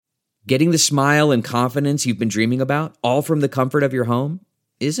Getting the smile and confidence you've been dreaming about, all from the comfort of your home,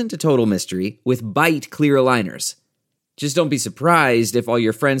 isn't a total mystery with Bite clear aligners. Just don't be surprised if all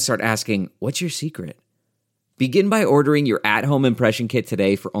your friends start asking, "What's your secret?" Begin by ordering your at-home impression kit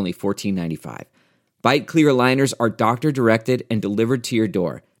today for only $14.95. Bite clear aligners are doctor-directed and delivered to your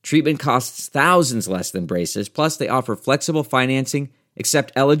door. Treatment costs thousands less than braces, plus they offer flexible financing,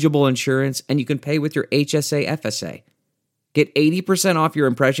 accept eligible insurance, and you can pay with your HSA FSA. Get 80% off your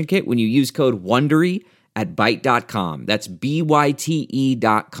impression kit when you use code WONDERY at Byte.com. That's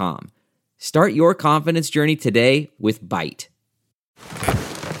BYTE.com. Start your confidence journey today with Byte.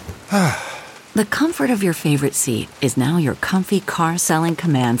 The comfort of your favorite seat is now your comfy car-selling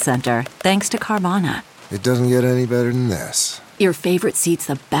command center, thanks to Carvana. It doesn't get any better than this. Your favorite seat's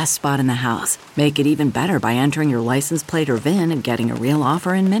the best spot in the house. Make it even better by entering your license plate or VIN and getting a real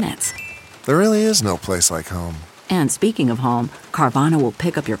offer in minutes. There really is no place like home. And speaking of home, Carvana will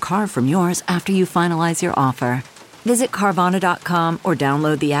pick up your car from yours after you finalize your offer. Visit Carvana.com or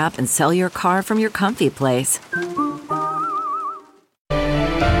download the app and sell your car from your comfy place.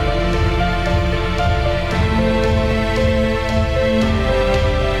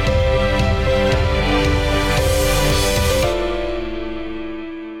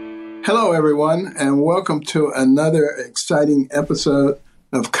 Hello, everyone, and welcome to another exciting episode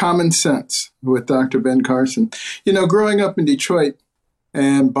of Common Sense with Dr. Ben Carson. You know, growing up in Detroit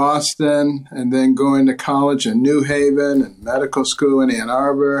and Boston, and then going to college in New Haven and medical school in Ann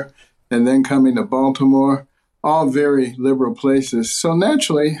Arbor, and then coming to Baltimore, all very liberal places. So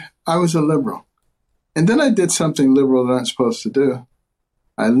naturally, I was a liberal. And then I did something liberals aren't supposed to do.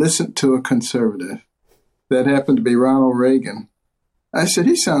 I listened to a conservative. That happened to be Ronald Reagan. I said,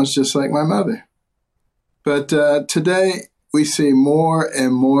 he sounds just like my mother. But today, we see more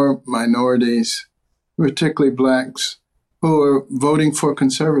and more minorities, particularly blacks, who are voting for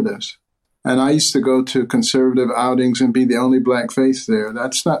conservatives. And I used to go to conservative outings and be the only black face there.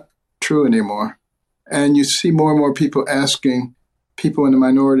 That's not true anymore. And you see more and more people asking people in the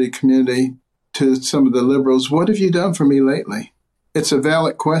minority community, to some of the liberals, what have you done for me lately? It's a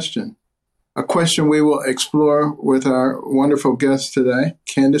valid question. A question we will explore with our wonderful guest today,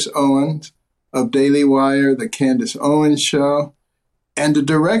 Candace Owens of Daily Wire, The Candace Owens Show, and the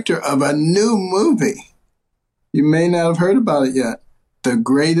director of a new movie. You may not have heard about it yet, The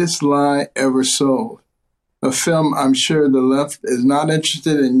Greatest Lie Ever Sold, a film I'm sure the left is not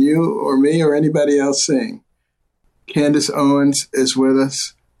interested in you or me or anybody else seeing. Candace Owens is with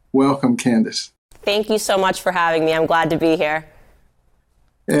us. Welcome, Candace. Thank you so much for having me. I'm glad to be here.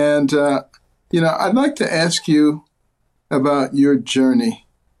 And, I'd like to ask you about your journey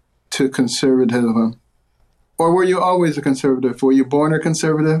to conservatism. Or were you always a conservative? Were you born a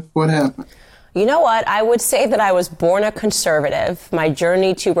conservative? What happened? You know what? I would say that I was born a conservative. My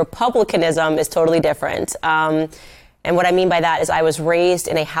journey to republicanism is totally different. And what I mean by that is I was raised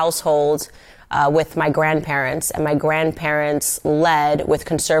in a household with my grandparents, and my grandparents led with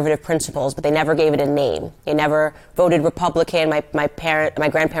conservative principles, but they never gave it a name. They never voted Republican. My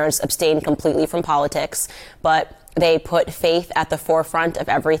grandparents abstained completely from politics, but they put faith at the forefront of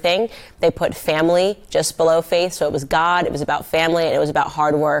everything. They put family just below faith. So it was God, it was about family, and it was about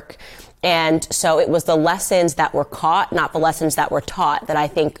hard work. And so it was the lessons that were caught, not the lessons that were taught, that I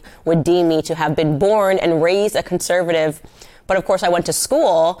think would deem me to have been born and raised a conservative. But of course, I went to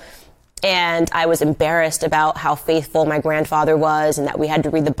school and I was embarrassed about how faithful my grandfather was, and that we had to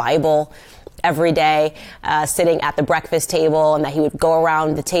read the Bible every day, sitting at the breakfast table, and that he would go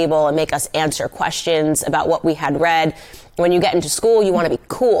around the table and make us answer questions about what we had read. When you get into school, you want to be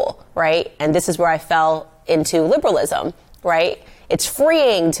cool, right? And this is where I fell into liberalism, right? It's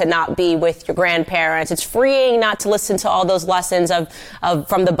freeing to not be with your grandparents. It's freeing not to listen to all those lessons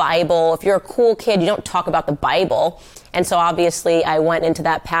from the Bible. If you're a cool kid, you don't talk about the Bible. And so obviously I went into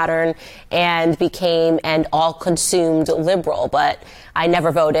that pattern and became an all-consumed liberal. But I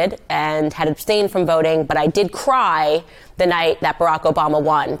never voted and had abstained from voting. But I did cry the night that Barack Obama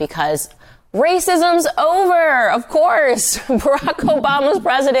won, because racism's over, of course. Barack Obama's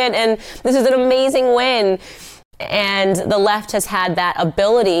president, and this is an amazing win. And the left has had that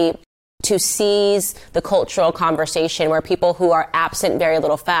ability to seize the cultural conversation where people who are absent very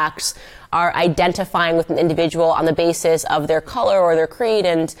little facts are identifying with an individual on the basis of their color or their creed,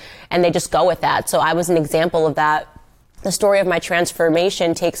 and they just go with that. So I was an example of that. The story of my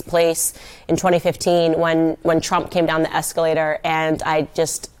transformation takes place in 2015 when Trump came down the escalator, and I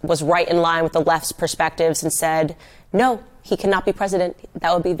just was right in line with the left's perspectives and said, no, he cannot be president.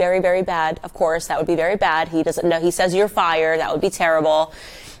 That would be very, very bad. Of course, that would be very bad. He doesn't know. He says you're fired. That would be terrible.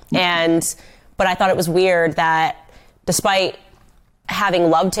 But I thought it was weird that despite having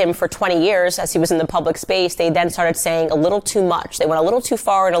loved him for 20 years as he was in the public space, they then started saying a little too much. They went a little too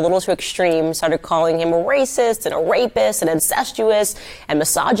far and a little too extreme, started calling him a racist and a rapist and incestuous and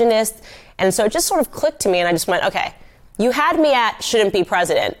misogynist. And so it just sort of clicked to me, and I just went, okay, you had me at shouldn't be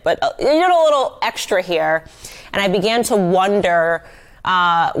president, but you did a little extra here. And I began to wonder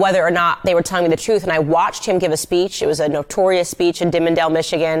whether or not they were telling me the truth. And I watched him give a speech. It was a notorious speech in Dimondale,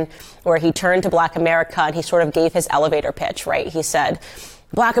 Michigan, where he turned to Black America and he sort of gave his elevator pitch, right? He said,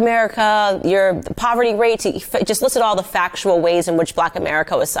 Black America, your poverty rates, he just listed all the factual ways in which Black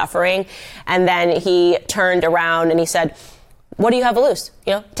America was suffering. And then he turned around and he said, what do you have to lose?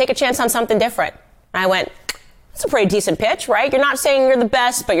 Take a chance on something different. And I went, that's a pretty decent pitch, right? You're not saying you're the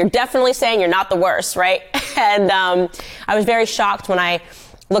best, but you're definitely saying you're not the worst, right? And I was very shocked when I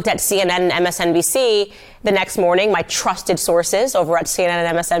looked at CNN and MSNBC the next morning. My trusted sources over at CNN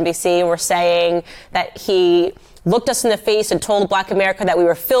and MSNBC were saying that he looked us in the face and told Black America that we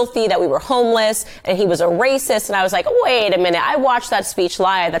were filthy, that we were homeless, and he was a racist. And I was like, wait a minute, I watched that speech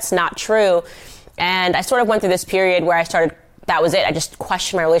live. That's not true. And I sort of went through this period where that was it. I just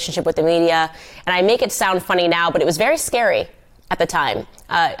questioned my relationship with the media. And I make it sound funny now, but it was very scary at the time.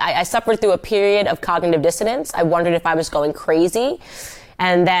 I suffered through a period of cognitive dissonance. I wondered if I was going crazy.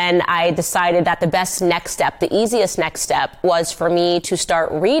 And then I decided that the best next step, the easiest next step, was for me to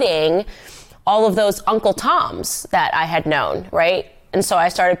start reading all of those Uncle Toms that I had known, right? And so I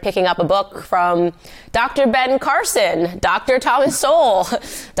started picking up a book from Dr. Ben Carson, Dr. Thomas Sowell,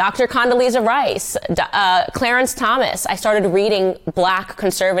 Dr. Condoleezza Rice, Clarence Thomas. I started reading Black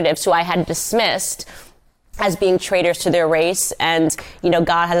conservatives who I had dismissed as being traitors to their race. And,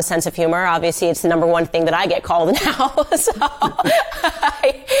 God has a sense of humor. Obviously, it's the number one thing that I get called now. So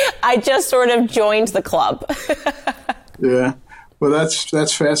I just sort of joined the club. Yeah. Well,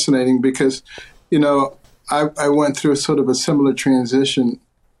 that's fascinating because, I went through sort of a similar transition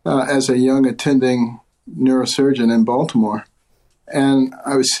as a young attending neurosurgeon in Baltimore. And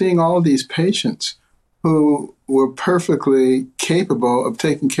I was seeing all of these patients who were perfectly capable of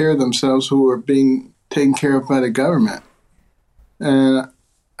taking care of themselves, who were being taken care of by the government. And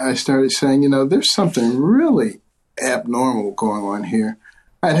I started saying, there's something really abnormal going on here.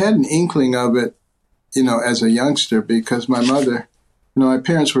 I'd had an inkling of it, as a youngster because my mother, my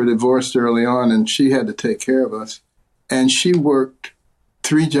parents were divorced early on and she had to take care of us. And she worked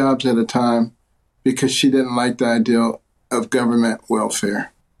 3 jobs at a time because she didn't like the idea of government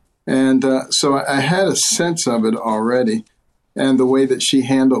welfare. And so I had a sense of it already and the way that she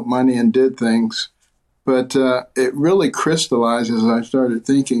handled money and did things. But it really crystallized as I started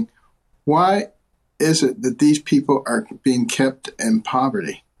thinking, why is it that these people are being kept in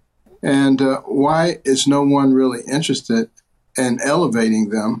poverty? And why is no one really interested and elevating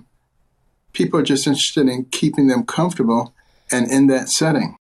them? People are just interested in keeping them comfortable and in that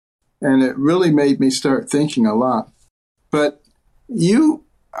setting. And it really made me start thinking a lot. But you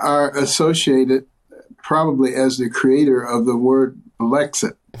are associated probably as the creator of the word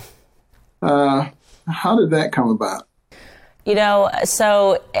Blexit. How did that come about?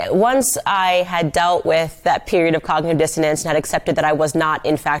 So once I had dealt with that period of cognitive dissonance and had accepted that I was not,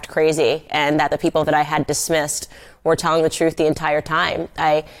 in fact, crazy and that the people that I had dismissed were telling the truth the entire time,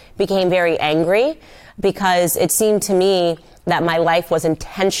 I became very angry because it seemed to me that my life was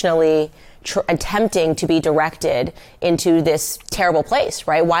intentionally attempting to be directed into this terrible place,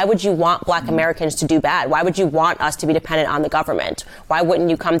 right? Why would you want Black Americans to do bad? Why would you want us to be dependent on the government? Why wouldn't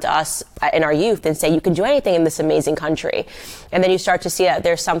you come to us in our youth and say you can do anything in this amazing country? And then you start to see that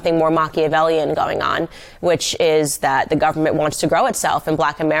there's something more Machiavellian going on, which is that the government wants to grow itself and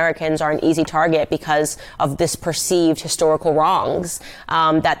Black Americans are an easy target because of this perceived historical wrongs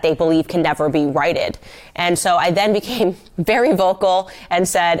that they believe can never be righted. And so I then became very vocal and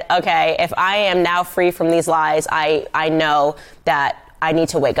said, okay, if I am now free from these lies, I know that I need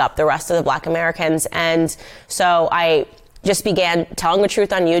to wake up the rest of the Black Americans. And so I just began telling the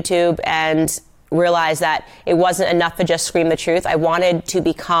truth on YouTube and realized that it wasn't enough to just scream the truth. I wanted to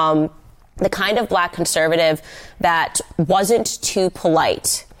become the kind of Black conservative that wasn't too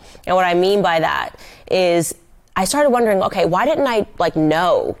polite. And what I mean by that is I started wondering, okay, why didn't I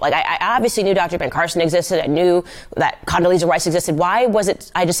know? I obviously knew Dr. Ben Carson existed. I knew that Condoleezza Rice existed. Why was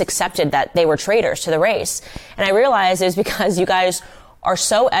it I just accepted that they were traitors to the race? And I realized it was because you guys are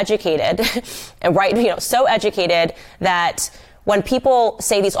so educated and so educated that when people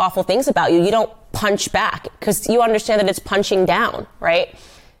say these awful things about you, you don't punch back because you understand that it's punching down, right?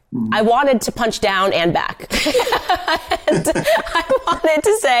 I wanted to punch down and back. And I wanted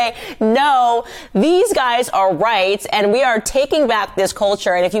to say, no, these guys are right, and we are taking back this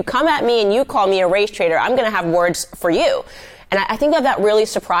culture. And if you come at me and you call me a race traitor, I'm going to have words for you. And I think that really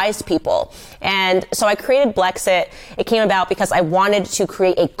surprised people. And so I created Blexit. It came about because I wanted to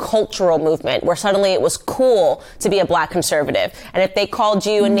create a cultural movement where suddenly it was cool to be a Black conservative. And if they called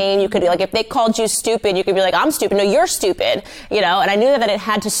you a name, you could be like, if they called you stupid, you could be like, I'm stupid. No, you're stupid. And I knew that it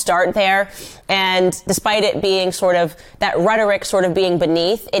had to start there. And despite it being sort of that rhetoric sort of being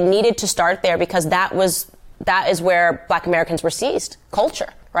beneath, it needed to start there because that is where Black Americans were seized. Culture.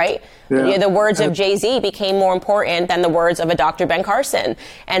 Right? Yeah. The words of Jay-Z became more important than the words of a Dr. Ben Carson.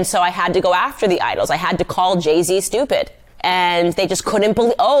 And so I had to go after the idols. I had to call Jay-Z stupid. And they just couldn't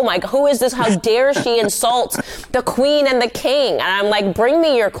believe, oh my God, who is this? How dare she insult the queen and the king? And I'm like, bring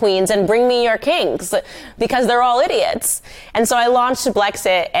me your queens and bring me your kings because they're all idiots. And so I launched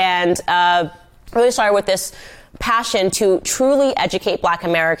Blexit and really started with this passion to truly educate Black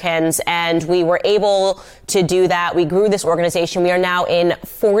Americans, and we were able to do that. We grew this organization. We are now in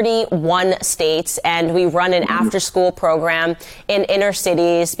 41 states, and we run an after-school program in inner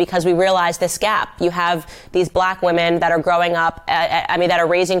cities because we realized this gap. You have these Black women that are growing up, that are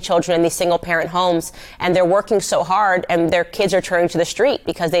raising children in these single-parent homes, and they're working so hard, and their kids are turning to the street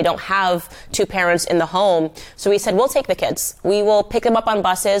because they don't have two parents in the home. So we said, we'll take the kids. We will pick them up on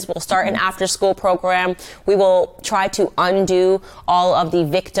buses. We'll start an after-school program. We will try to undo all of the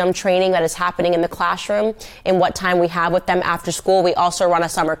victim training that is happening in the classroom in what time we have with them after school. We also run a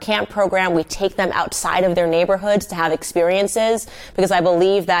summer camp program. We take them outside of their neighborhoods to have experiences because I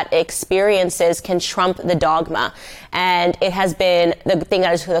believe that experiences can trump the dogma. And it has been the thing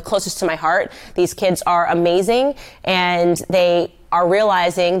that is the closest to my heart. These kids are amazing and they are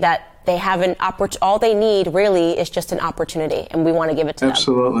realizing that they have an all they need really is just an opportunity, and we want to give it to them.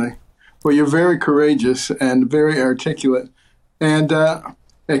 Absolutely. Well, you're very courageous and very articulate and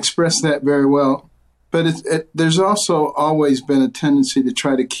express that very well. But there's also always been a tendency to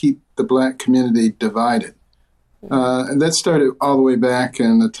try to keep the Black community divided. And that started all the way back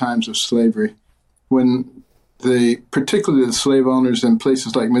in the times of slavery, when particularly the slave owners in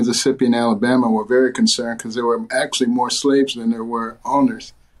places like Mississippi and Alabama were very concerned because there were actually more slaves than there were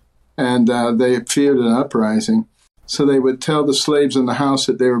owners. And they feared an uprising. So they would tell the slaves in the house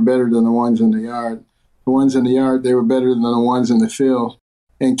that they were better than the ones in the yard. The ones in the yard, they were better than the ones in the field,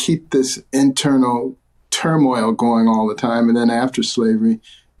 and keep this internal turmoil going all the time. And then after slavery,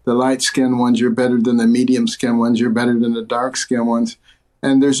 the light-skinned ones, you're better than the medium-skinned ones, you're better than the dark-skinned ones.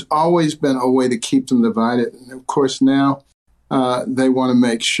 And there's always been a way to keep them divided. And of course, now they want to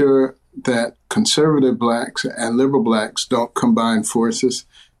make sure that conservative Blacks and liberal Blacks don't combine forces.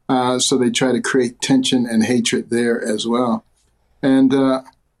 So they try to create tension and hatred there as well. And,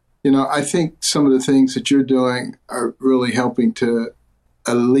 I think some of the things that you're doing are really helping to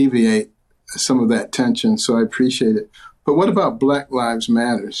alleviate some of that tension. So I appreciate it. But what about Black Lives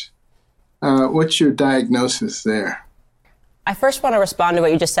Matters? What's your diagnosis there? I first want to respond to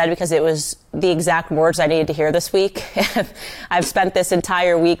what you just said because it was the exact words I needed to hear this week. I've spent this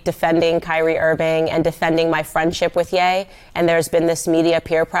entire week defending Kyrie Irving and defending my friendship with Ye, and there's been this media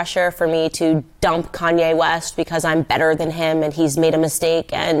peer pressure for me to dump Kanye West because I'm better than him and he's made a mistake,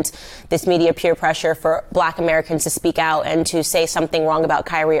 and this media peer pressure for Black Americans to speak out and to say something wrong about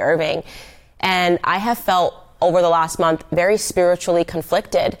Kyrie Irving. And I have felt over the last month very spiritually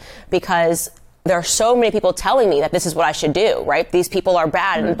conflicted because there are so many people telling me that this is what I should do, right? These people are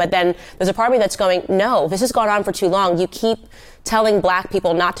bad. Right. But then there's a part of me that's going, no, this has gone on for too long. You keep telling Black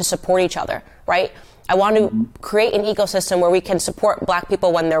people not to support each other, right? I want to create an ecosystem where we can support Black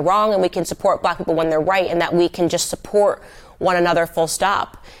people when they're wrong and we can support Black people when they're right, and that we can just support one another full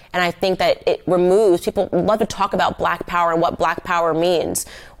stop. And I think that it removes, people love to talk about Black power and what Black power means.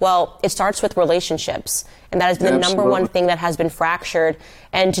 Well, it starts with relationships. And that has been the number one thing that has been fractured.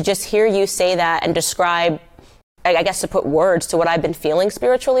 And to just hear you say that and describe, I guess, to put words to what I've been feeling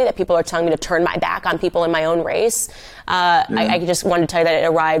spiritually, that people are telling me to turn my back on people in my own race. I just wanted to tell you that it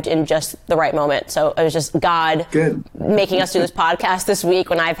arrived in just the right moment. So it was just God making us do this podcast this week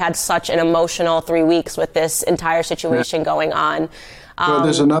when I've had such an emotional 3 weeks with this entire situation going on. Well,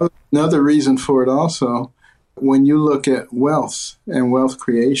 there's another reason for it also. When you look at wealth and wealth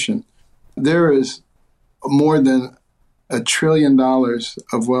creation, there is more than $1 trillion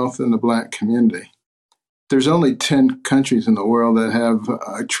of wealth in the Black community. There's only 10 countries in the world that have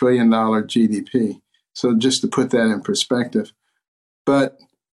 $1 trillion GDP. So just to put that in perspective. But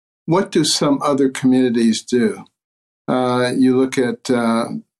what do some other communities do? You look at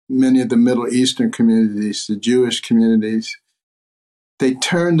many of the Middle Eastern communities, the Jewish communities. They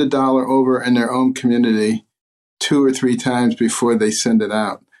turn the dollar over in their own community 2 or 3 times before they send it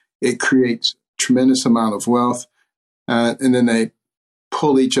out. It creates a tremendous amount of wealth, and then they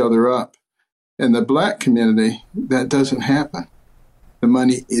pull each other up. In the black community, that doesn't happen. The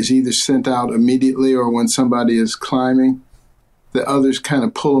money is either sent out immediately, or when somebody is climbing, the others kind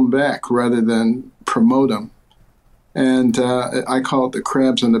of pull them back rather than promote them. And I call it the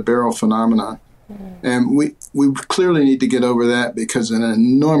crabs in the barrel phenomenon. And we clearly need to get over that, because an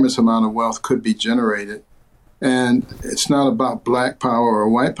enormous amount of wealth could be generated. And it's not about black power or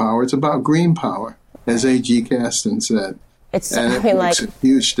white power. It's about green power, as A.G. Caston said. It makes a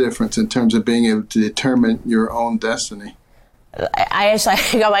huge difference in terms of being able to determine your own destiny. I'm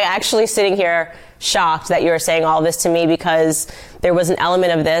actually sitting here shocked that you're saying all this to me, because there was an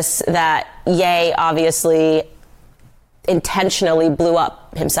element of this that Ye obviously intentionally blew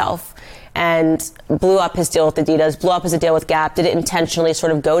up himself and blew up his deal with Adidas, blew up his deal with Gap, did it intentionally,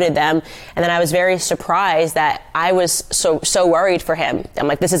 sort of goaded them. And then I was very surprised that I was so worried for him. I'm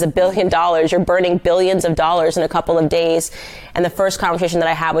like, this is $1 billion. You're burning billions of dollars in a couple of days. And the first conversation that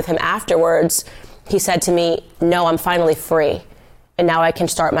I had with him afterwards, he said to me, no, I'm finally free. And now I can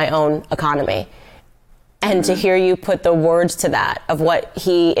start my own economy. And to hear you put the words to that of what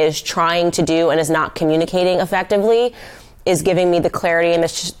he is trying to do and is not communicating effectively is giving me the clarity and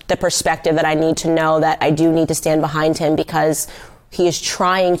the perspective that I need to know that I do need to stand behind him, because he is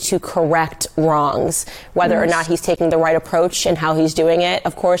trying to correct wrongs. Whether or not he's taking the right approach and how he's doing it,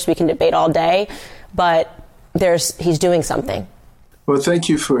 of course, we can debate all day, but he's doing something. Well, thank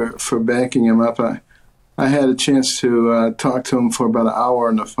you for backing him up. I had a chance to talk to him for about an hour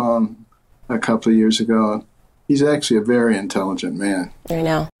on the phone a couple of years ago. He's actually a very intelligent man. I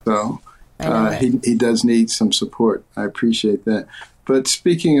know. So he does need some support. I appreciate that. But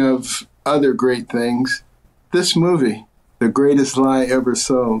speaking of other great things, this movie, The Greatest Lie Ever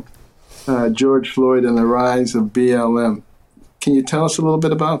Sold, George Floyd and the Rise of BLM. Can you tell us a little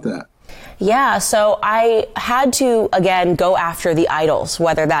bit about that? Yeah, so I had to, again, go after the idols,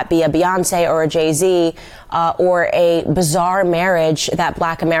 whether that be a Beyonce or a Jay-Z or a bizarre marriage that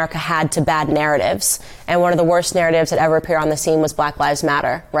Black America had to bad narratives. And one of the worst narratives that ever appeared on the scene was Black Lives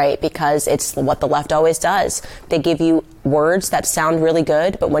Matter, right? Because it's what the left always does. They give you words that sound really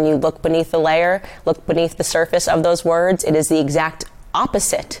good, but when you look beneath the layer, look beneath the surface of those words, it is the exact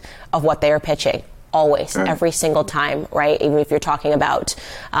opposite of what they are pitching. Always, every single time, right? Even if you're talking about,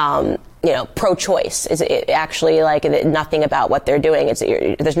 pro-choice, is it actually like nothing about what they're doing?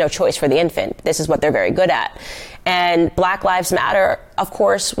 There's no choice for the infant. This is what they're very good at. And Black Lives Matter, of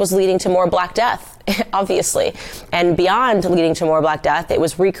course, was leading to more Black death, obviously. And beyond leading to more Black death, it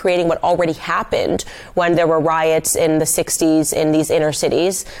was recreating what already happened when there were riots in the 60s in these inner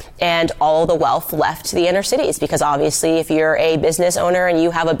cities, and all the wealth left the inner cities. Because obviously, if you're a business owner and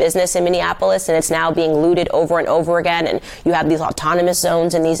you have a business in Minneapolis and it's now being looted over and over again, and you have these autonomous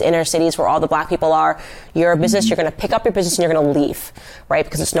zones in these inner cities where all the Black people are, you're a business, you're going to pick up your business and you're going to leave, right?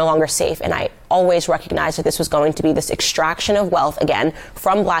 Because it's no longer safe. And I always recognized that this was going to be this extraction of wealth, again,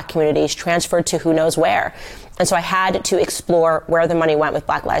 from Black communities transferred to who knows where. And so I had to explore where the money went with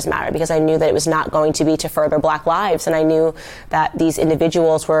Black Lives Matter, because I knew that it was not going to be to further Black lives. And I knew that these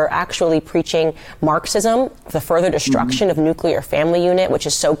individuals were actually preaching Marxism, the further destruction of nuclear family unit, which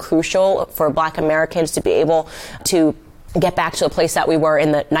is so crucial for Black Americans to be able to get back to a place that we were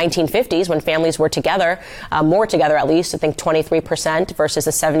in the 1950s when families were together, more together at least, I think 23% versus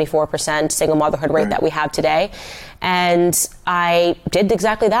the 74% single motherhood rate that we have today. And I did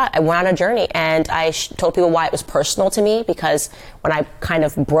exactly that. I went on a journey, and I told people why it was personal to me, because when I kind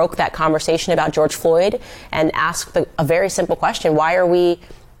of broke that conversation about George Floyd and asked a very simple question, why are we,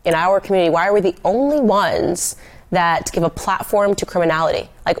 in our community, why are we the only ones that give a platform to criminality?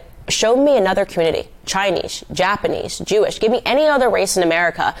 Like, show me another community, Chinese, Japanese, Jewish, give me any other race in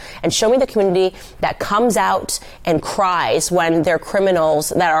America, and show me the community that comes out and cries when their criminals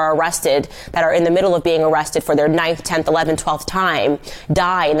that are arrested, that are in the middle of being arrested for their 9th, 10th, 11th, 12th time,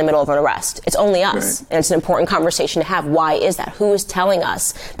 die in the middle of an arrest. It's only us. Right. And it's an important conversation to have. Why is that? Who is telling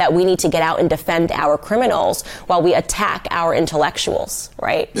us that we need to get out and defend our criminals while we attack our intellectuals,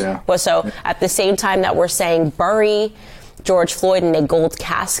 right? Yeah. Well, so at the same time that we're saying bury George Floyd in a gold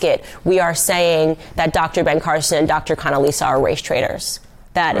casket, we are saying that Dr. Ben Carson and Dr. Condoleezza are race traitors.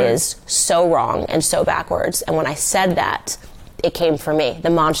 That is so wrong and so backwards. And when I said that, it came for me. The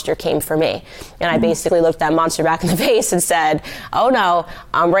monster came for me. And I basically looked that monster back in the face and said, oh no,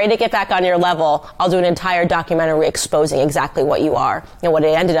 I'm ready to get back on your level. I'll do an entire documentary exposing exactly what you are. And what it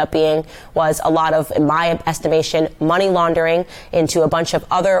ended up being was a lot of, in my estimation, money laundering into a bunch of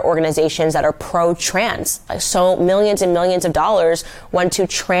other organizations that are pro-trans. So millions and millions of dollars went to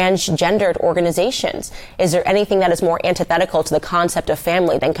transgendered organizations. Is there anything that is more antithetical to the concept of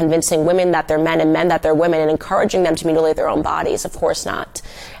family than convincing women that they're men and men that they're women and encouraging them to mutilate their own bodies? bodies. Of course not.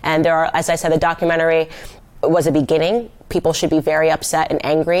 And there are, as I said, the documentary was a beginning. People should be very upset and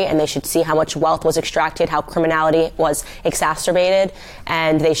angry, and they should see how much wealth was extracted, how criminality was exacerbated,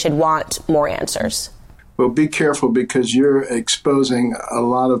 and they should want more answers. Well, be careful, because you're exposing a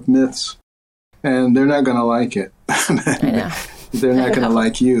lot of myths, and they're not going to like it. I know. They're not going to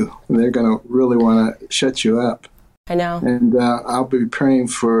like you. They're going to really want to shut you up. I know. And I'll be praying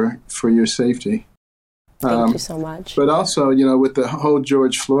for your safety. Thank you so much. But also, with the whole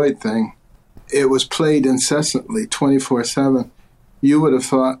George Floyd thing, it was played incessantly, 24/7. You would have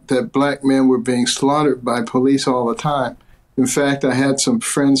thought that black men were being slaughtered by police all the time. In fact, I had some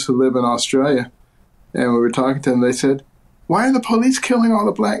friends who live in Australia, and we were talking to them. They said, "Why are the police killing all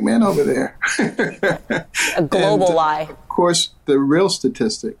the black men over there?" A global lie. Of course, the real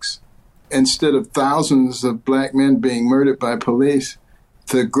statistics, instead of thousands of black men being murdered by police,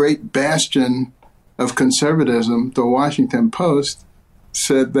 the great bastion of conservatism, the Washington Post,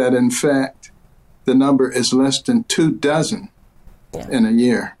 said that, in fact, the number is less than 24 in a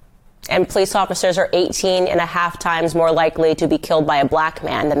year. And police officers are 18.5 times more likely to be killed by a black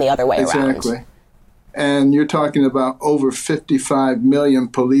man than the other way around. Exactly. And you're talking about over 55 million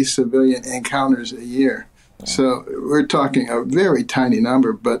police-civilian encounters a year. Yeah. So we're talking a very tiny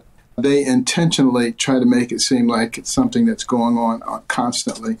number, but they intentionally try to make it seem like it's something that's going on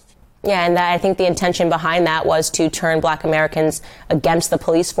constantly. Yeah, and I think the intention behind that was to turn black Americans against the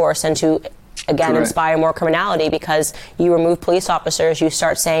police force and to, again, Correct. Inspire more criminality, because you remove police officers, you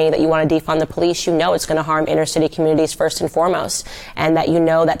start saying that you want to defund the police, you know it's going to harm inner city communities first and foremost, and that you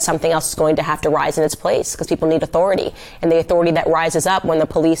know that something else is going to have to rise in its place, because people need authority. And the authority that rises up when the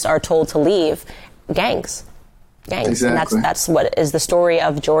police are told to leave, gangs. Exactly. And that's what is the story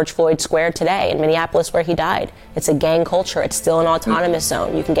of George Floyd Square today in Minneapolis, where he died. It's a gang culture. It's still an autonomous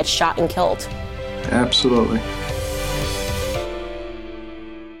zone. You can get shot and killed. Absolutely.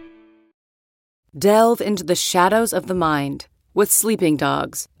 Delve into the shadows of the mind with Sleeping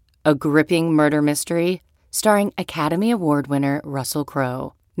Dogs, a gripping murder mystery starring Academy Award winner Russell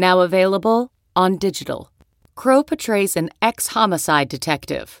Crowe. Now available on digital. Crowe portrays an ex-homicide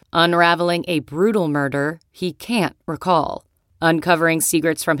detective unraveling a brutal murder he can't recall. Uncovering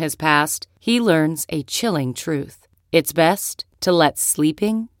secrets from his past, he learns a chilling truth. It's best to let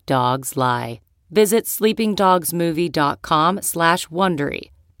sleeping dogs lie. Visit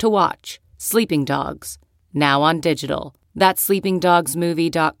sleepingdogsmovie.com/Wondery to watch Sleeping Dogs, now on digital. That's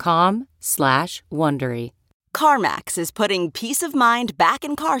sleepingdogsmovie.com/Wondery. CarMax is putting peace of mind back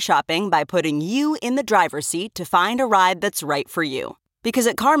in car shopping by putting you in the driver's seat to find a ride that's right for you. Because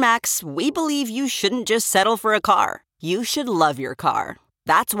at CarMax, we believe you shouldn't just settle for a car. You should love your car.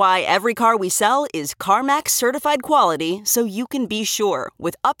 That's why every car we sell is CarMax certified quality, so you can be sure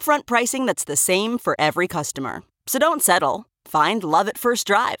with upfront pricing that's the same for every customer. So don't settle. Find love at first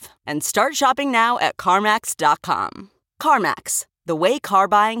drive and start shopping now at CarMax.com. CarMax, the way car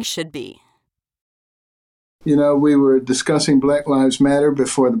buying should be. We were discussing Black Lives Matter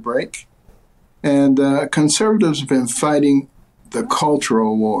before the break, and conservatives have been fighting the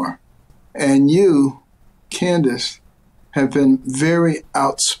cultural war. And you, Candace, have been very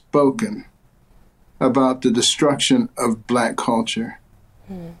outspoken about the destruction of black culture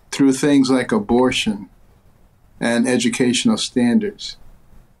through things like abortion and educational standards.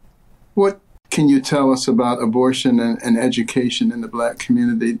 What can you tell us about abortion and education in the black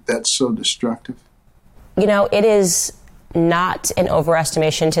community that's so destructive? It is not an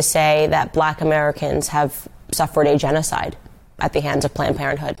overestimation to say that black Americans have suffered a genocide at the hands of Planned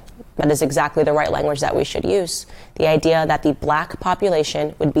Parenthood. That is exactly the right language that we should use. The idea that the black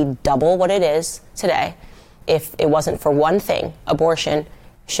population would be double what it is today if it wasn't for one thing, abortion,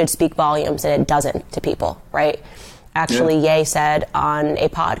 should speak volumes, and it doesn't to people, right? Actually, Ye said on a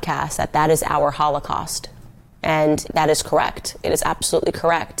podcast that is our Holocaust. And that is correct. It is absolutely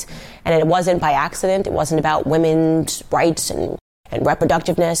correct. And it wasn't by accident. It wasn't about women's rights and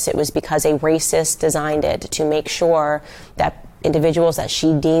reproductiveness. It was because a racist designed it to make sure that individuals that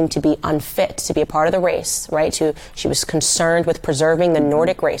she deemed to be unfit to be a part of the race, right? She was concerned with preserving the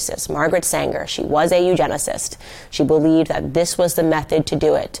Nordic races. Margaret Sanger, she was a eugenicist. She believed that this was the method to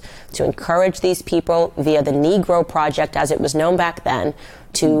do it, to encourage these people via the Negro Project, as it was known back then,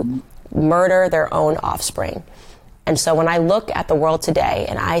 to murder their own offspring. And so when I look at the world today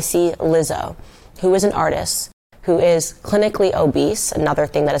and I see Lizzo, who is an artist, who is clinically obese, another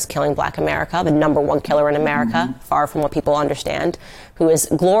thing that is killing black America, the number one killer in America, far from what people understand, who is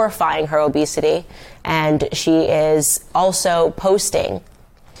glorifying her obesity, and she is also posting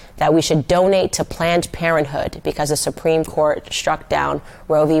that we should donate to Planned Parenthood because the Supreme Court struck down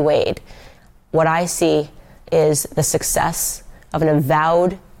Roe v. Wade. What I see is the success of an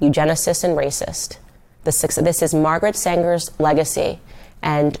avowed eugenicist and racist. This is Margaret Sanger's legacy,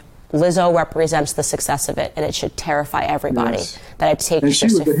 and Lizzo represents the success of it, and it should terrify everybody. Yes. That it takes. And she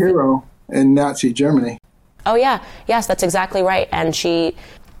was a hero in Nazi Germany. Oh yeah, yes, that's exactly right. And she,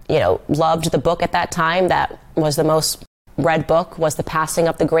 loved the book at that time. That was the most read book, was The Passing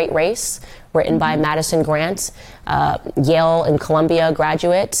of the Great Race, written by Madison Grant, Yale and Columbia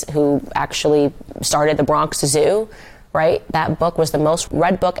graduate who actually started the Bronx Zoo. Right? That book was the most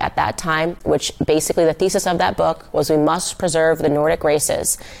read book at that time, which basically the thesis of that book was we must preserve the Nordic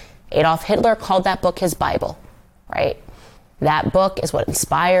races. Adolf Hitler called that book his Bible, right? That book is what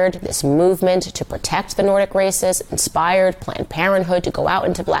inspired this movement to protect the Nordic races, inspired Planned Parenthood to go out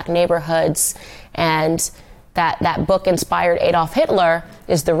into black neighborhoods, and that book inspired Adolf Hitler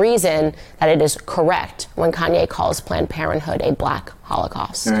is the reason that it is correct when Kanye calls Planned Parenthood a black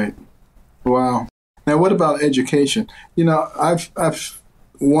Holocaust. Right. Wow. Now, what about education? I've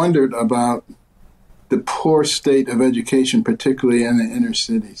wondered about the poor state of education, particularly in the inner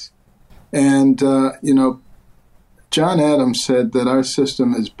cities. And, John Adams said that our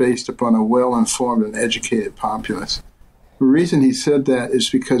system is based upon a well-informed and educated populace. The reason he said that is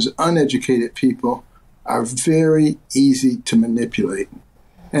because uneducated people are very easy to manipulate.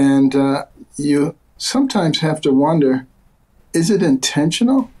 And you sometimes have to wonder, is it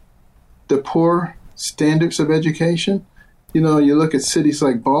intentional, the poor standards of education? You look at cities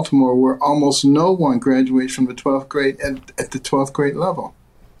like Baltimore where almost no one graduates from the 12th grade at the 12th grade level.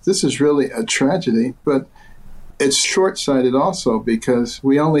 This is really a tragedy, but it's short-sighted also because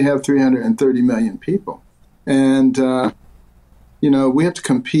we only have 330 million people. And, we have to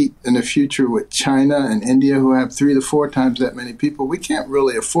compete in the future with China and India, who have 3 to 4 times that many people. We can't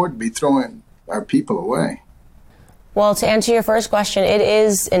really afford to be throwing our people away. Well, to answer your first question, it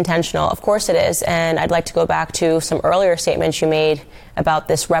is intentional. Of course it is. And I'd like to go back to some earlier statements you made about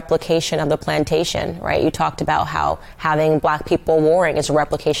this replication of the plantation, right? You talked about how having black people warring is a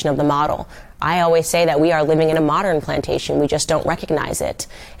replication of the model. I always say that we are living in a modern plantation. We just don't recognize it.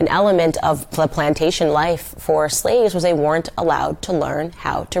 An element of the plantation life for slaves was they weren't allowed to learn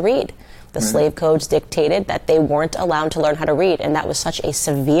how to read. The slave codes dictated that they weren't allowed to learn how to read, and that was such a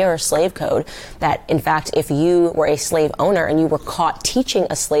severe slave code that, in fact, if you were a slave owner and you were caught teaching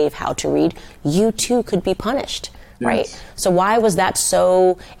a slave how to read, you too could be punished, right? So why was that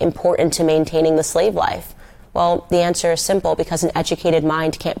so important to maintaining the slave life? Well, the answer is simple, because an educated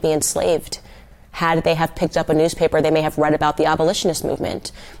mind can't be enslaved. Had they have picked up a newspaper, they may have read about the abolitionist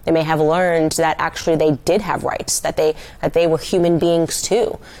movement. They may have learned that actually they did have rights, that they were human beings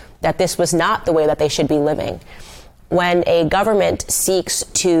too, that this was not the way that they should be living. When a government seeks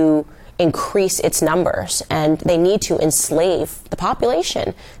to increase its numbers and they need to enslave the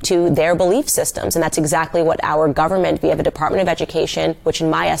population to their belief systems, and that's exactly what our government via the Department of Education, which in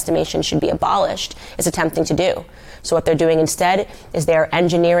my estimation should be abolished, is attempting to do. So what they're doing instead is they're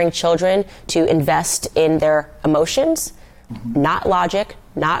engineering children to invest in their emotions, not logic,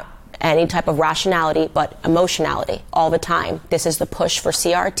 not any type of rationality, but emotionality all the time. This is the push for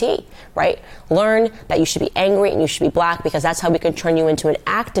CRT, right? Learn that you should be angry and you should be black, because that's how we can turn you into an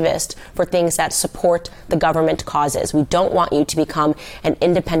activist for things that support the government causes. We don't want you to become an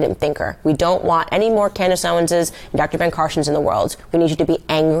independent thinker. We don't want any more Candace Owenses and Dr. Ben Carsons in the world. We need you to be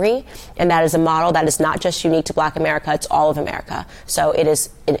angry, and that is a model that is not just unique to Black America, it's all of America. So it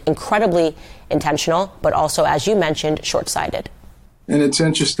is incredibly intentional, but also, as you mentioned, short-sighted. And it's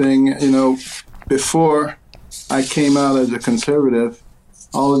interesting, before I came out as a conservative,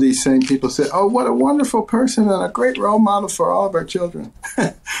 all of these same people said, oh, what a wonderful person and a great role model for all of our children.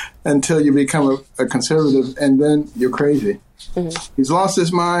 Until you become a conservative, and then you're crazy. He's lost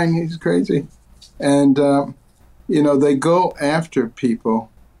his mind. He's crazy. And, they go after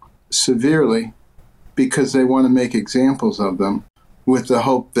people severely because they want to make examples of them with the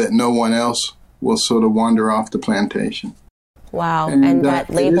hope that no one else will sort of wander off the plantation. Wow. And that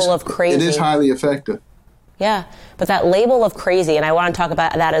label of crazy. It is highly effective. Yeah. But that label of crazy, and I want to talk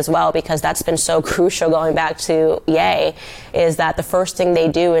about that as well, because that's been so crucial going back to Ye, is that the first thing they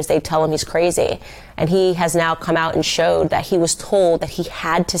do is they tell him he's crazy. And he has now come out and showed that he was told that he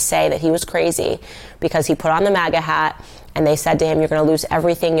had to say that he was crazy because he put on the MAGA hat, and they said to him, you're going to lose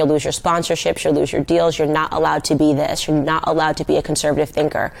everything. You'll lose your sponsorships. You'll lose your deals. You're not allowed to be this. You're not allowed to be a conservative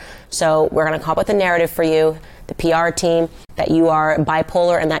thinker. So we're going to come up with a narrative for you, the PR team, that you are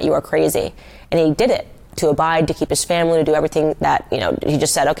bipolar and that you are crazy. And he did it to abide, to keep his family, to do everything that, he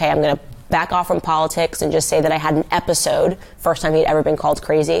just said, okay, I'm going to back off from politics and just say that I had an episode, first time he'd ever been called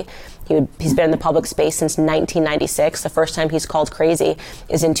crazy. He's been in the public space since 1996. The first time he's called crazy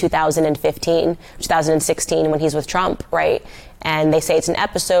is in 2016, when he's with Trump, right? And they say it's an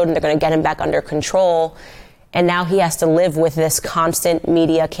episode and they're going to get him back under control. And now he has to live with this constant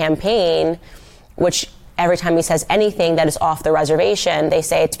media campaign, which every time he says anything that is off the reservation, they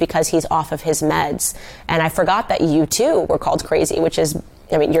say it's because he's off of his meds. And I forgot that you too were called crazy, which is,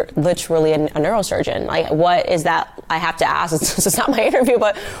 I mean, you're literally a neurosurgeon. Like, what is that? I have to ask. It's not my interview,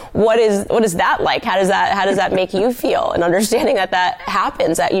 but what is that like? How does that make you feel? And understanding that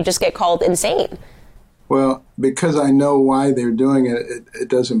happens, that you just get called insane. Well, because I know why they're doing it, it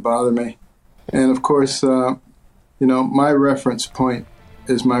doesn't bother me. And of course, my reference point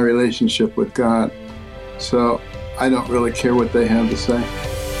is my relationship with God. So I don't really care what they have to say.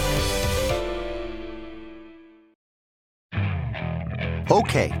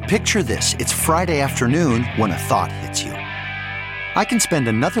 Okay, picture this. It's Friday afternoon when a thought hits you. I can spend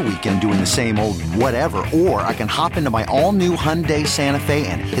another weekend doing the same old whatever, or I can hop into my all-new Hyundai Santa Fe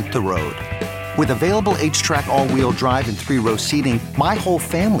and hit the road. With available H-Track all-wheel drive and 3-row seating, my whole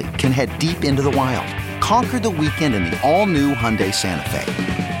family can head deep into the wild. Conquer the weekend in the all-new Hyundai Santa Fe.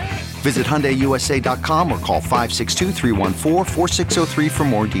 Visit HyundaiUSA.com or call 562-314-4603 for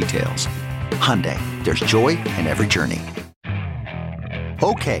more details. Hyundai, there's joy in every journey.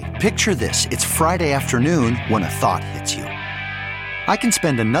 Okay, picture this. It's Friday afternoon when a thought hits you. I can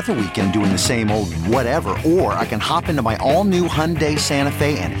spend another weekend doing the same old whatever, or I can hop into my all-new Hyundai Santa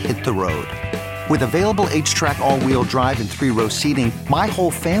Fe and hit the road. With available H-Track all-wheel drive and 3-row seating, my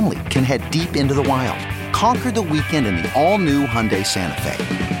whole family can head deep into the wild. Conquer the weekend in the all-new Hyundai Santa Fe.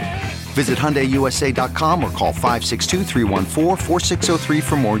 Visit HyundaiUSA.com or call 562-314-4603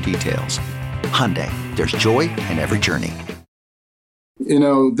 for more details. Hyundai, there's joy in every journey.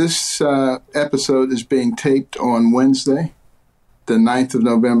 This episode is being taped on Wednesday, the 9th of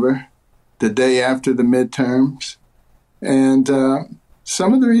November, the day after the midterms. And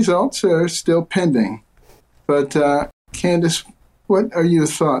some of the results are still pending. But Candace, what are your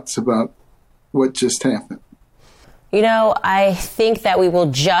thoughts about what just happened? I think that we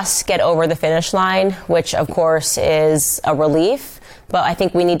will just get over the finish line, which, of course, is a relief. But I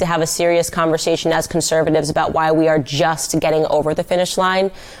think we need to have a serious conversation as conservatives about why we are just getting over the finish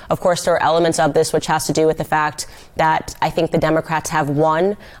line. Of course, there are elements of this which has to do with the fact that I think the Democrats have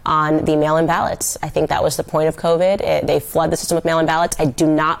won on the mail-in ballots. I think that was the point of COVID. They flood the system with mail-in ballots. I do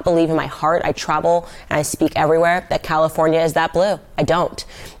not believe in my heart, I travel and I speak everywhere, that California is that blue. I don't.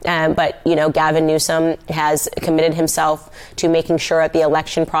 But Gavin Newsom has committed himself to making sure that the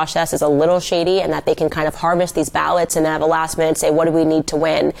election process is a little shady and that they can kind of harvest these ballots and then at the last minute say, what do we need to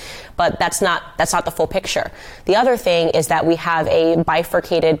win? But that's not the full picture. The other thing is that we have a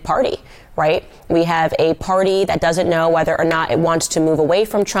bifurcated party, right? We have a party that doesn't know whether or not it wants to move away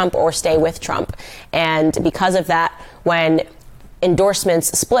from Trump or stay with Trump. And because of that, when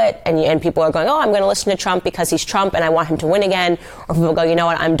endorsements split and people are going, oh, I'm going to listen to Trump because he's Trump and I want him to win again. Or people go, you know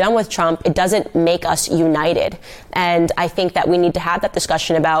what, I'm done with Trump. It doesn't make us united. And I think that we need to have that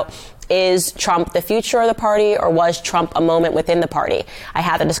discussion about, is Trump the future of the party or was Trump a moment within the party? I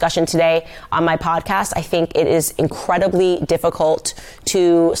had a discussion today on my podcast. I think it is incredibly difficult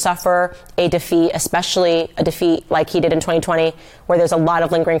to suffer a defeat, especially a defeat like he did in 2020, where there's a lot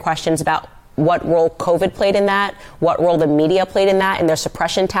of lingering questions about what role COVID played in that, what role the media played in that, and their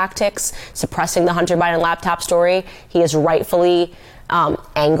suppression tactics, suppressing the Hunter Biden laptop story. He is rightfully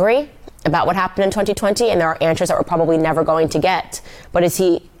angry about what happened in 2020, and there are answers that we're probably never going to get. But is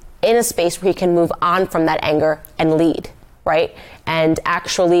he in a space where he can move on from that anger and lead, right? And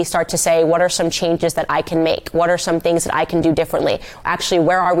actually start to say, what are some changes that I can make? What are some things that I can do differently? Actually,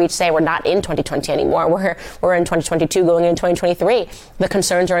 where are we today? We're not in 2020 anymore. We're in 2022 going into 2023. The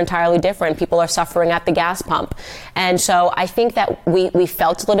concerns are entirely different. People are suffering at the gas pump. And so I think that we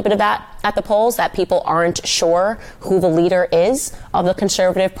felt a little bit of that at the polls, that people aren't sure who the leader is of the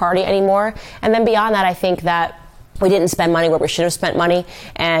conservative party anymore. And then beyond that, I think that we didn't spend money where we should have spent money.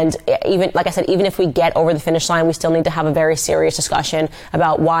 And even, like I said, even if we get over the finish line, we still need to have a very serious discussion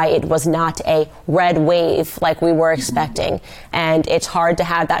about why it was not a red wave like we were expecting. And it's hard to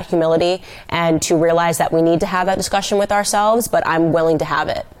have that humility and to realize that we need to have that discussion with ourselves, but I'm willing to have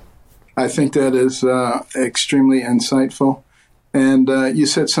it. I think that is extremely insightful. And you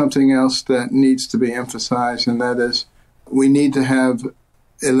said something else that needs to be emphasized, and that is we need to have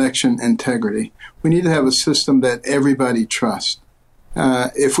election integrity. We need to have a system that everybody trusts.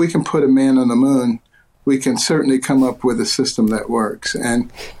 If we can put a man on the moon, we can certainly come up with a system that works.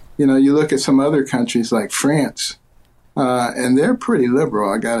 And, you look at some other countries like France, and they're pretty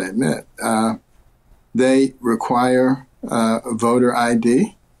liberal, I got to admit. They require voter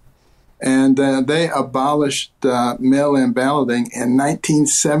ID, and they abolished mail-in balloting in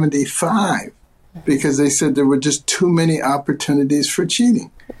 1975 because they said there were just too many opportunities for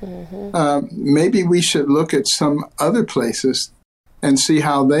cheating. Maybe we should look at some other places and see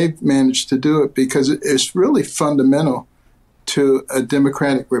how they've managed to do it, because it's really fundamental to a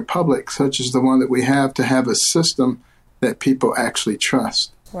democratic republic such as the one that we have to have a system that people actually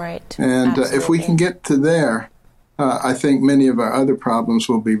trust. Right. And if we can get to there, I think many of our other problems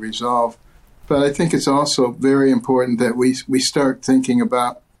will be resolved. But I think it's also very important that we start thinking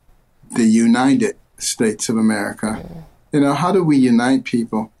about the United States of America. How do we unite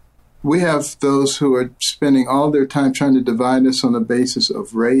people? We have those who are spending all their time trying to divide us on the basis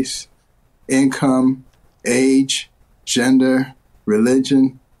of race, income, age, gender,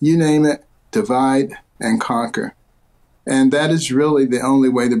 religion, you name it, divide and conquer. And that is really the only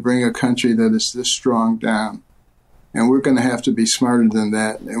way to bring a country that is this strong down. And we're going to have to be smarter than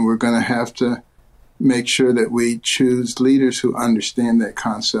that, and we're going to have to make sure that we choose leaders who understand that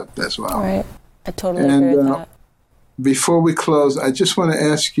concept as well. Right. I totally agree with that. Before we close, I just want to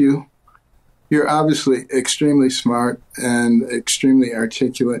ask you, you're obviously extremely smart and extremely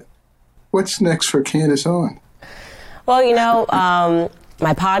articulate. What's next for Candace Owens? Well,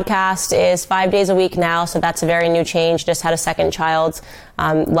 my podcast is 5 days a week now, so that's a very new change. Just had a second child.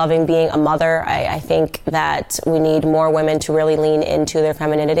 Loving being a mother. I think that we need more women to really lean into their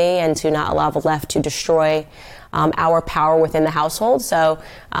femininity and to not allow the left to destroy our power within the household. So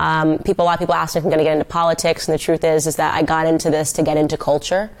a lot of people ask if I'm going to get into politics, and the truth is that I got into this to get into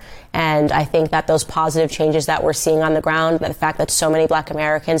culture. And I think that those positive changes that we're seeing on the ground, the fact that so many Black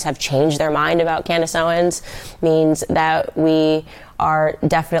Americans have changed their mind about Candace Owens, means that we are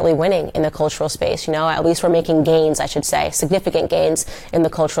definitely winning in the cultural space. At least we're making gains, I should say, significant gains in the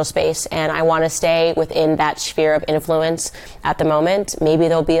cultural space. And I want to stay within that sphere of influence at the moment. Maybe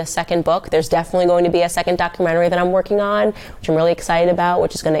there'll be a second book. There's definitely going to be a second documentary that I'm working on, which I'm really excited about,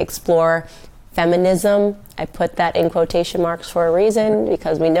 which is going to explore feminism. I put that in quotation marks for a reason,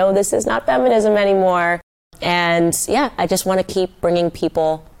 because we know this is not feminism anymore. And I just want to keep bringing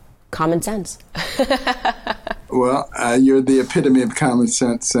people common sense. Well, you're the epitome of common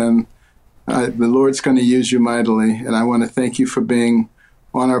sense, and the Lord's going to use you mightily. And I want to thank you for being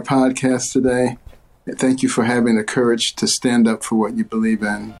on our podcast today. Thank you for having the courage to stand up for what you believe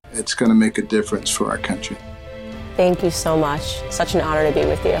in. It's going to make a difference for our country. Thank you so much. Such an honor to be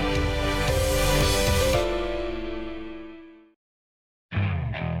with you.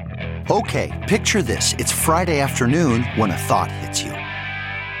 Okay, picture this. It's Friday afternoon when a thought hits you.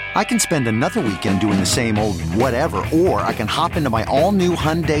 I can spend another weekend doing the same old whatever, or I can hop into my all-new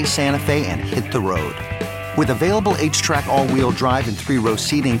Hyundai Santa Fe and hit the road. With available H-Track all-wheel drive and 3-row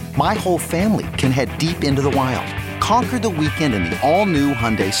seating, my whole family can head deep into the wild. Conquer the weekend in the all-new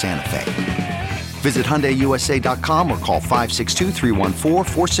Hyundai Santa Fe. Visit HyundaiUSA.com or call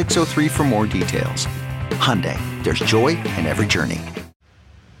 562-314-4603 for more details. Hyundai, there's joy in every journey.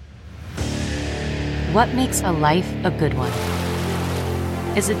 What makes a life a good one?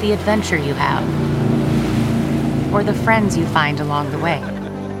 Is it the adventure you have? Or the friends you find along the way?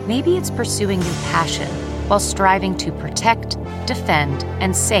 Maybe it's pursuing your passion while striving to protect, defend,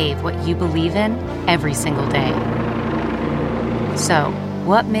 and save what you believe in every single day. So,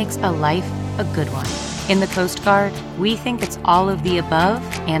 what makes a life a good one? In the Coast Guard, we think it's all of the above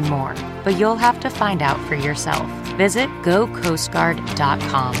and more, but you'll have to find out for yourself. Visit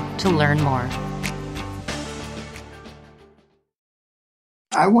gocoastguard.com to learn more.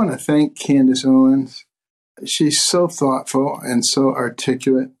 I want to thank Candace Owens. She's so thoughtful and so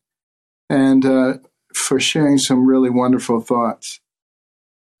articulate, and for sharing some really wonderful thoughts.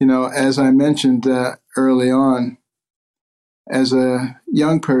 As I mentioned early on, as a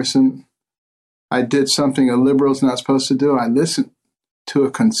young person, I did something a liberal's not supposed to do. I listened to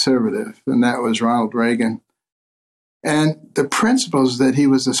a conservative, and that was Ronald Reagan. And the principles that he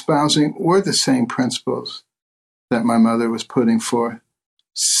was espousing were the same principles that my mother was putting forth.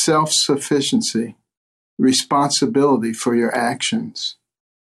 Self-sufficiency, responsibility for your actions,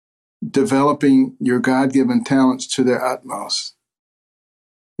 developing your God-given talents to their utmost.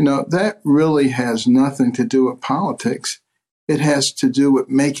 That really has nothing to do with politics. It has to do with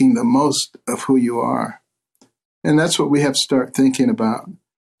making the most of who you are. And that's what we have to start thinking about.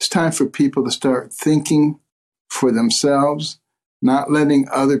 It's time for people to start thinking for themselves, not letting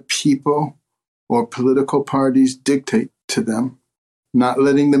other people or political parties dictate to them, not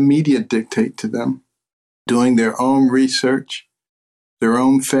letting the media dictate to them, doing their own research, their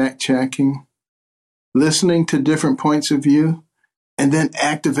own fact-checking, listening to different points of view, and then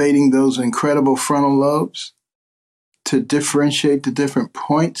activating those incredible frontal lobes to differentiate the different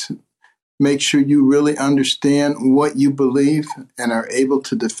points. Make sure you really understand what you believe and are able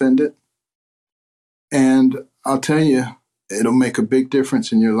to defend it. And I'll tell you, it'll make a big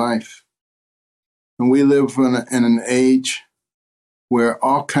difference in your life. And we live in an age where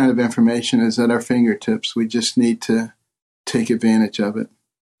all kind of information is at our fingertips. We just need to take advantage of it.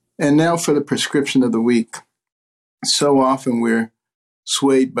 And now for the prescription of the week. So often we're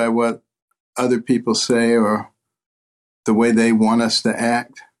swayed by what other people say or the way they want us to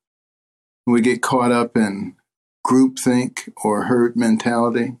act. We get caught up in groupthink or herd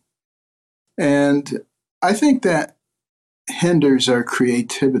mentality. And I think that hinders our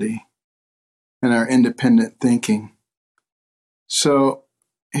creativity and our independent thinking. So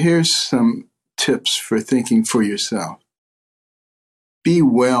here's some tips for thinking for yourself. Be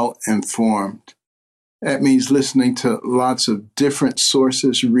well informed. That means listening to lots of different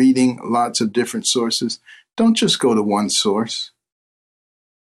sources, reading lots of different sources. Don't just go to one source.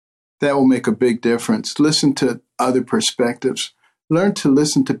 That will make a big difference. Listen to other perspectives. Learn to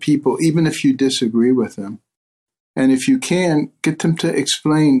listen to people, even if you disagree with them. And if you can, get them to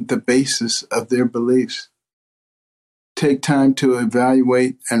explain the basis of their beliefs. Take time to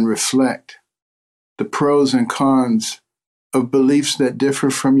evaluate and reflect the pros and cons of beliefs that differ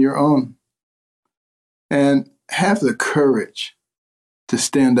from your own. And have the courage to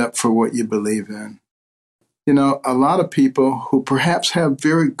stand up for what you believe in. You know, a lot of people who perhaps have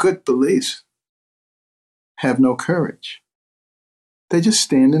very good beliefs have no courage. They just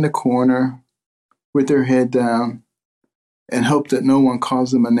stand in a corner with their head down and hope that no one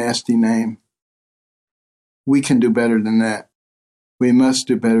calls them a nasty name. We can do better than that. We must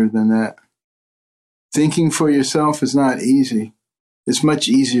do better than that. Thinking for yourself is not easy. It's much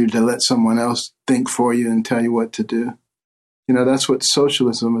easier to let someone else think for you and tell you what to do. You know, that's what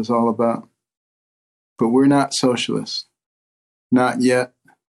socialism is all about. But we're not socialists. Not yet,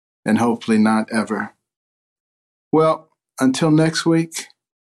 and hopefully not ever. Well, until next week,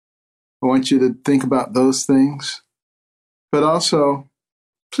 I want you to think about those things. But also,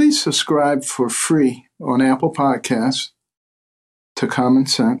 please subscribe for free on Apple Podcasts to Common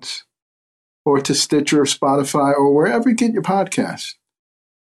Sense, or to Stitcher or Spotify or wherever you get your podcasts.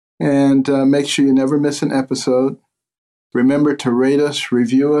 And make sure you never miss an episode. Remember to rate us,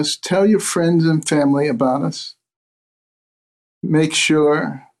 review us, tell your friends and family about us. Make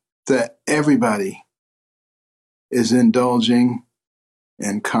sure that everybody is indulging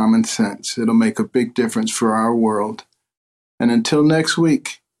in common sense. It'll make a big difference for our world. And until next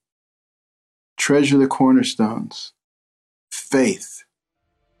week, treasure the cornerstones: faith,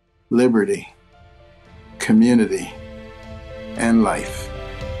 liberty, community, and life.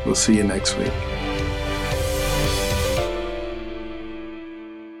 We'll see you next week.